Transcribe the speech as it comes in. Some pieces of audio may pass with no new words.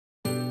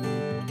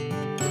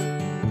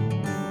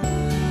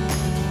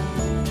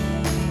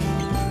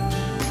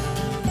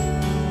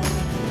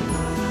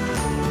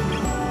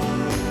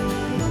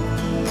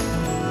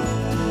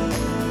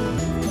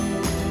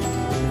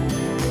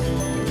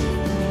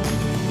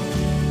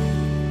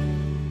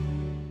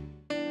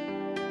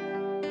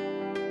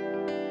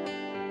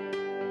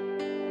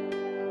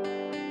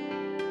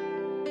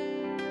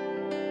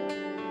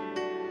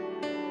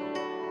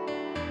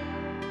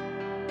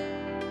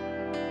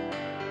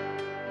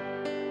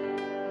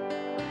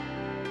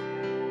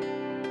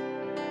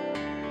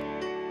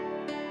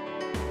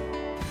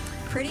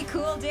Pretty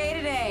cool day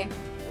today.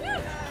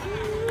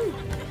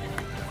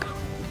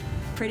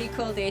 Pretty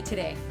cool day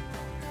today.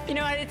 You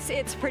know what,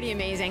 it's pretty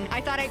amazing.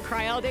 I thought I'd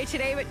cry all day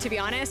today, but to be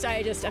honest,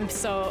 I'm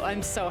so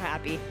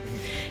happy.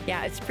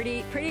 Yeah, it's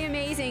pretty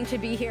amazing to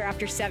be here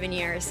after 7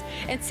 years.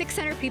 And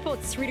 600 people,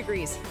 it's 3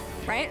 degrees,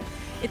 right?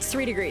 It's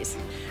 3 degrees.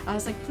 I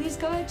was like, please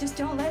God, just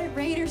don't let it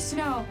rain or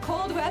snow.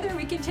 Cold weather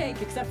we can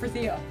take, except for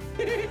Theo.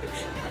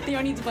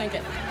 Theo needs a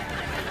blanket.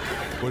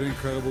 What an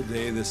incredible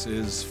day this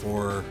is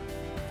for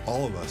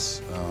all of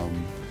us.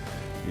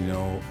 You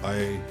know,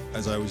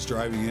 as I was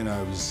driving in,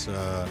 I was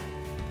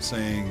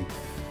saying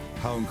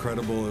how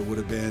incredible it would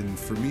have been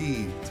for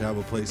me to have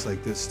a place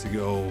like this to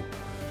go,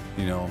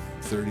 you know,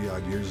 30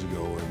 odd years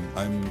ago. And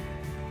I'm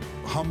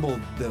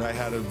humbled that I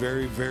had a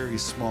very, very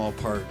small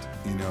part.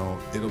 You know,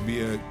 it'll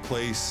be a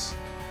place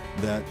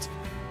that,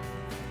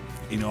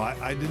 you know,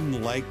 I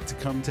didn't like to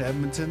come to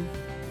Edmonton,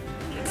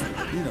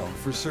 you know,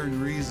 for certain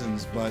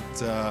reasons, but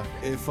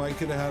if I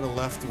could have had a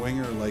left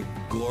winger like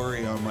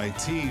Glory on my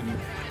team,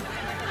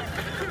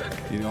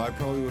 you know, I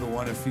probably would have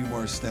won a few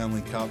more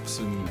Stanley Cups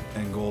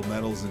and gold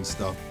medals and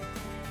stuff.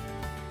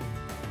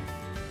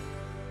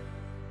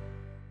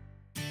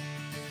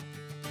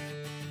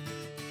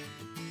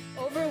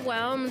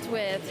 Overwhelmed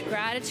with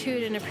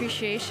gratitude and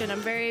appreciation.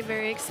 I'm very,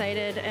 very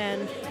excited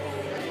and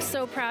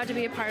so proud to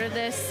be a part of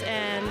this,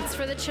 and it's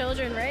for the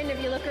children, right? And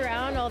if you look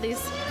around, all these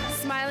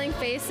smiling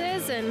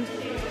faces, and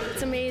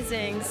it's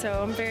amazing.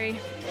 So I'm very,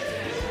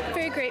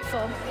 very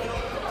grateful.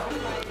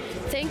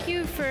 Thank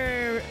you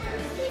for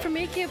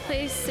making a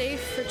place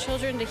safe for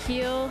children to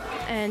heal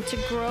and to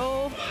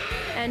grow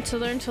and to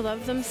learn to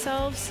love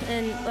themselves.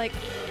 And like,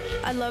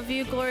 I love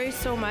you, Glory,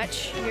 so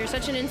much. You're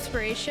such an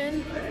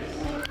inspiration.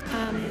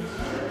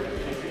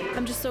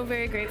 I'm just so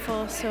very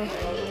grateful. So.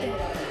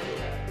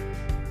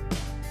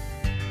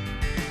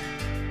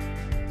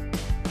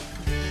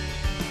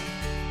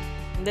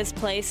 This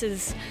place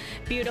is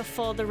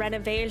beautiful, the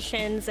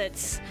renovations,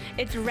 it's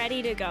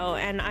ready to go,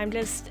 and I'm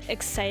just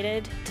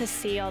excited to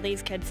see all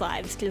these kids'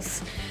 lives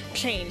just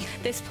change.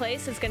 This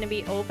place is going to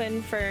be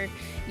open for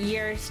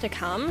years to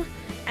come,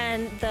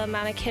 and the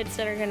amount of kids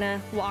that are going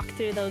to walk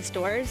through those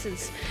doors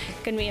is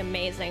going to be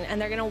amazing. And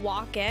they're going to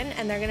walk in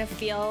and they're going to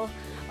feel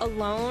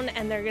alone,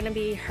 and they're going to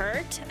be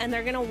hurt, and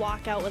they're going to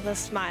walk out with a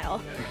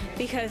smile,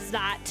 because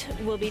that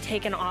will be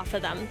taken off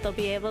of them. They'll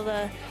be able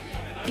to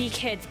be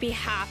kids, be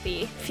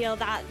happy, feel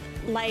that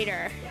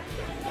lighter.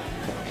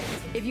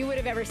 If you would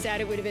have ever said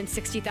it would have been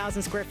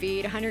 60,000 square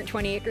feet,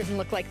 120 acres and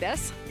look like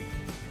this,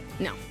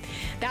 no.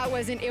 That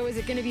wasn't, it was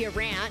going to be a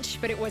ranch,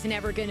 but it was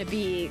never going to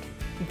be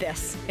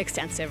this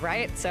extensive,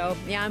 right? So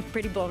yeah, I'm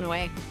pretty blown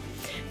away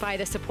by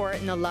the support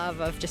and the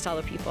love of just all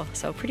the people.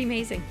 So pretty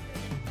amazing.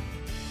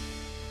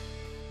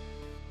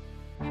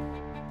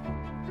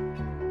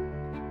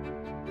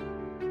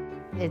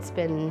 It's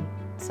been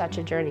such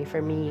a journey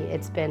for me.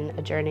 It's been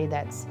a journey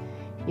that's,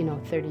 you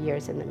know, 30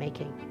 years in the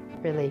making.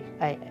 Really,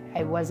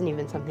 I wasn't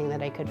even something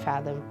that I could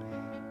fathom,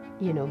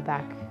 you know,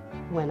 back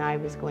when I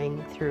was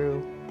going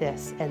through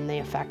this and the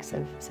effects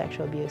of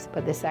sexual abuse.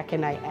 But the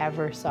second I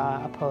ever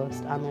saw a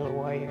post on Little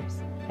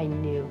Warriors, I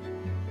knew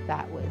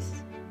that was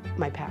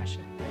my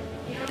passion.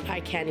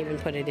 I can't even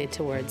put it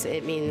into words.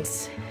 It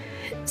means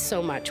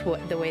so much,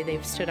 the way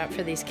they've stood up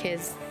for these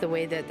kids, the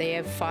way that they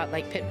have fought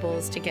like pit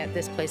bulls to get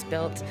this place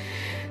built,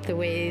 the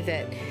way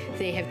that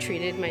they have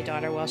treated my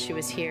daughter while she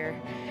was here.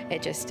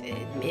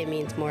 It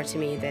means more to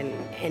me than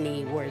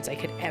any words I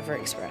could ever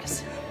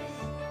express.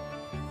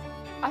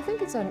 I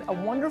think it's a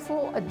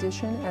wonderful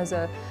addition as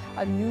a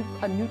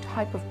new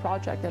type of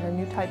project and a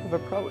new type of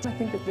approach. I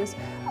think that this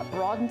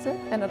broadens it,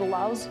 and it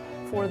allows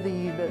for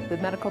the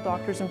medical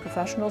doctors and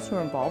professionals who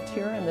are involved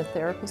here and the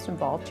therapists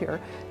involved here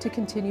to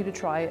continue to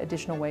try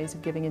additional ways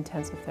of giving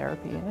intensive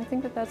therapy. And I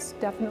think that that's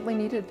definitely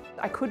needed.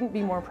 I couldn't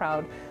be more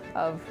proud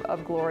of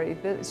Glory.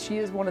 She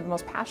is one of the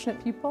most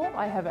passionate people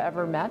I have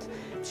ever met.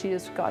 She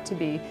has got to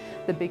be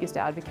the biggest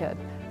advocate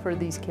for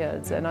these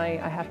kids. And I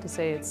have to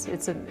say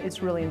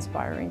it's really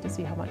inspiring to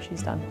see how much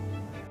she's done.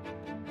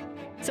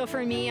 So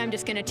for me, I'm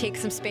just going to take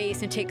some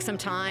space and take some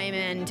time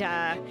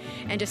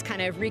and just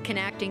kind of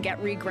reconnect and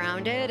get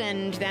regrounded,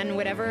 and then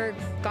whatever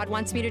God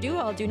wants me to do,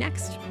 I'll do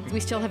next. We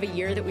still have a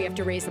year that we have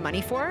to raise the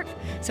money for,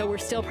 so we're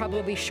still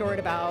probably short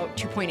about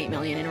 2.8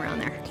 million in around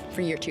there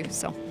for year 2.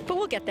 So, but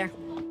we'll get there.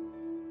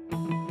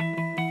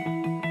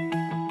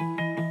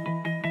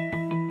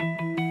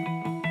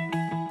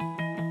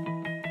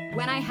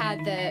 When I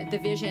had the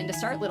vision to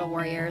start Little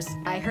Warriors,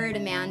 I heard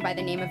a man by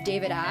the name of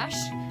David Ash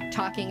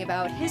talking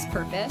about his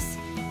purpose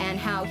and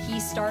how he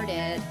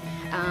started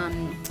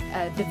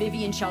the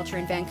Vivian Shelter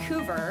in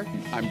Vancouver.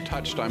 I'm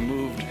touched, I'm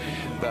moved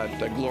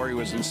that Glory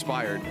was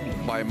inspired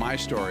by my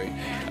story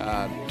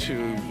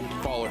to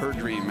follow her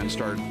dream and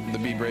start the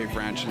Be Brave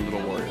Ranch and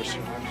Little Warriors.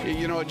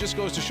 You know, it just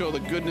goes to show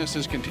that goodness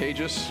is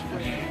contagious,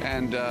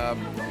 and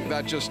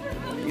that just,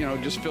 you know,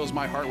 just fills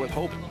my heart with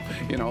hope,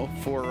 you know,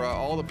 for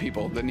all the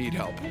people that need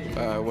help,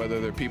 whether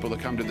they're people that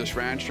come to this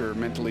ranch or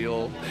mentally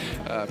ill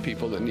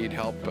people that need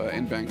help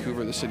in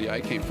Vancouver, the city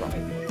I came from.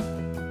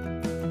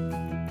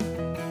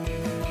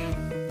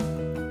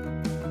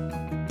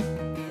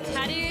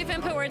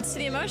 to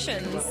the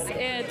emotions.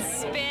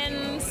 It's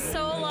been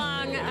so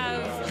long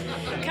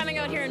of coming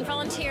out here and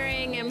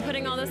volunteering and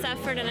putting all this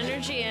effort and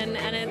energy in,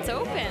 and it's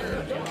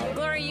open.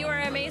 Glory, you are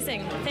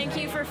amazing. Thank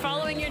you for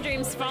following your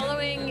dreams,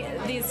 following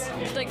these,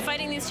 like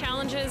fighting these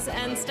challenges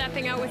and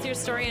stepping out with your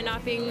story and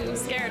not being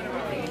scared.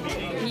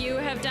 You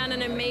have done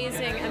an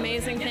amazing,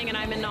 amazing thing, and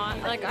I'm in awe.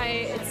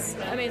 It's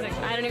amazing.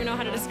 I don't even know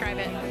how to describe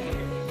it.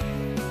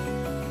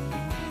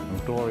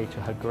 Glory,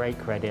 to her great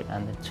credit,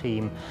 and the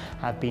team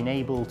have been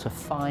able to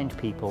find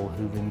people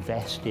who've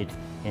invested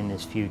in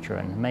this future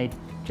and made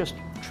just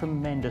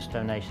tremendous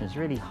donations. It's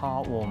really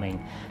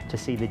heartwarming to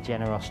see the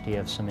generosity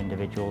of some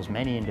individuals,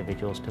 many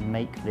individuals, to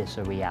make this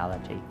a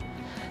reality.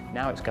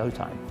 Now it's go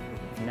time.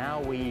 Now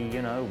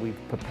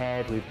we've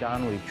prepared, we've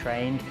done, we've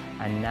trained,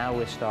 and now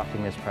we're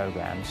starting this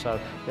program. So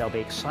there'll be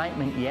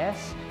excitement,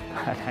 yes,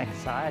 but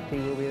anxiety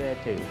will be there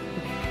too.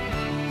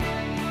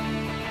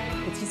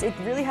 It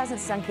really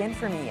hasn't sunk in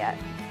for me yet.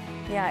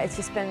 Yeah, it's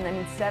just been, I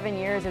mean, 7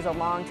 years is a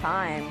long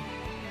time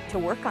to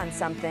work on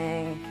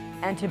something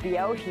and to be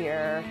out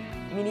here.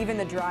 I mean, even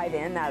the drive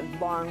in, that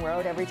long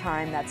road every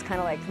time, that's kind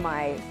of like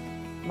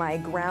my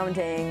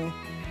grounding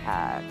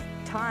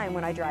time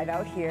when I drive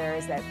out here,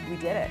 is that we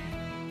did it,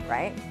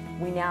 right?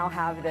 We now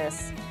have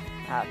this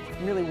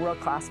really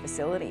world-class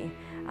facility.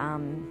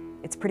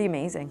 It's pretty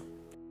amazing.